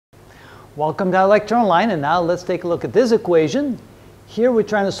Welcome to our lecture online, and now let's take a look at this equation. Here we're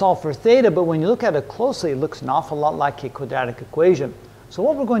trying to solve for theta, but when you look at it closely, it looks an awful lot like a quadratic equation. So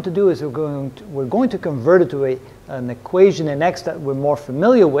what we're going to do is we're going to convert it to an equation in x that we're more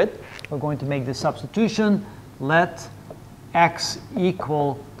familiar with. We're going to make the substitution, let x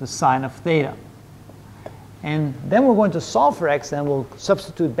equal the sine of theta. And then we're going to solve for x, and we'll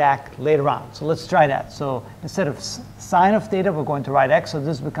substitute back later on. So let's try that. So instead of sine of theta, we're going to write x. So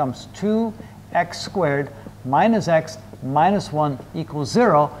this becomes 2x squared minus x minus 1 equals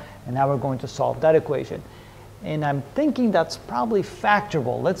 0. And now we're going to solve that equation. And I'm thinking that's probably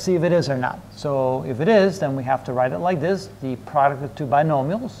factorable. Let's see if it is or not. So if it is, then we have to write it like this, the product of two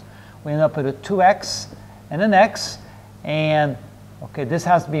binomials. We end up with a 2x and an x. And okay, this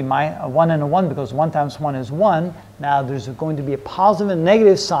has to be a 1 and a 1 because 1 times 1 is 1. Now there's going to be a positive and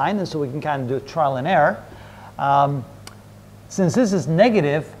negative sign, and so we can kind of do trial and error. Since this is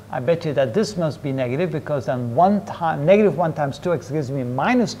negative, I bet you that this must be negative because then negative 1 times 2x gives me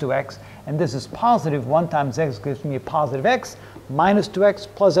minus 2x, and this is positive. 1 times x gives me a positive x, minus 2x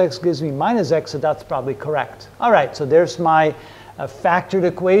plus x gives me minus x, so that's probably correct. All right, so there's my factored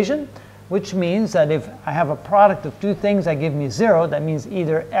equation, which means that if I have a product of two things that give me 0, that means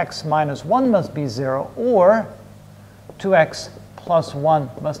either x minus 1 must be 0 or 2x plus 1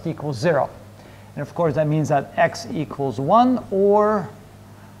 must equal 0. And of course, that means that x equals 1 or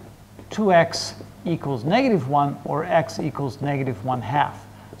 2x equals negative 1 or x equals negative 1/2.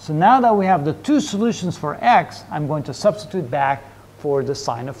 So now that we have the two solutions for x, I'm going to substitute back for the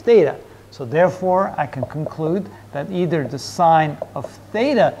sine of theta. So therefore, I can conclude that either the sine of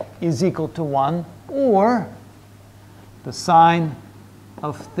theta is equal to 1 or the sine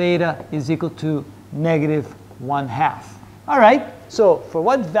of theta is equal to negative 1/2. All right, so for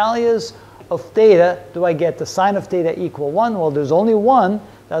what values of theta do I get the sine of theta equal 1? Well, there's only one.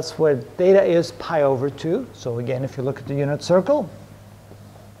 That's where theta is pi over 2. So again, if you look at the unit circle,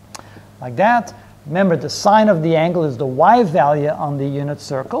 like that. Remember, the sine of the angle is the y value on the unit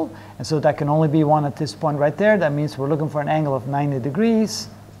circle. And so that can only be 1 at this point right there. That means we're looking for an angle of 90 degrees,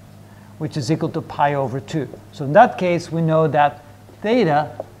 which is equal to pi over 2. So in that case, we know that theta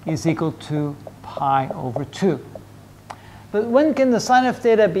is equal to pi over 2. But when can the sine of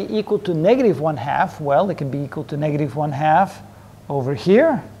theta be equal to negative 1/2? Well, it can be equal to negative 1/2 over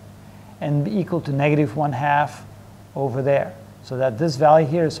here and be equal to negative 1/2 over there. So that this value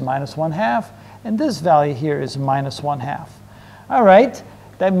here is minus 1/2. And this value here is minus 1/2. All right,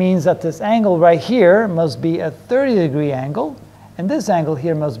 that means that this angle right here must be a 30-degree angle, and this angle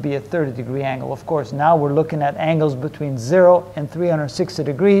here must be a 30-degree angle. Of course, now we're looking at angles between 0 and 360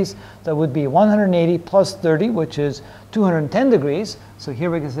 degrees. That would be 180 plus 30, which is 210 degrees. So here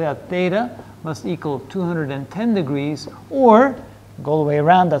we can say that theta must equal 210 degrees, or go all the way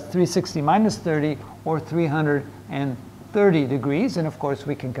around, that's 360 minus 30, or 330 degrees. And of course,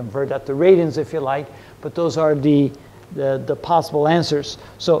 we can convert that to radians if you like, but those are the possible answers.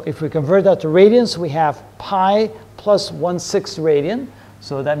 So if we convert that to radians, we have pi plus 1/6 radian.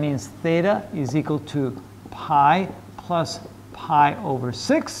 So that means theta is equal to pi plus pi over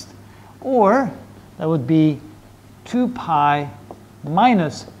 6, or that would be 2 pi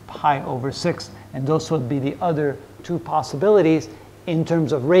minus pi over 6. And those would be the other two possibilities in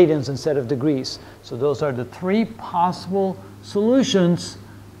terms of radians instead of degrees. So those are the three possible solutions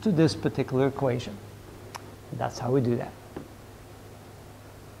to this particular equation. That's how we do that.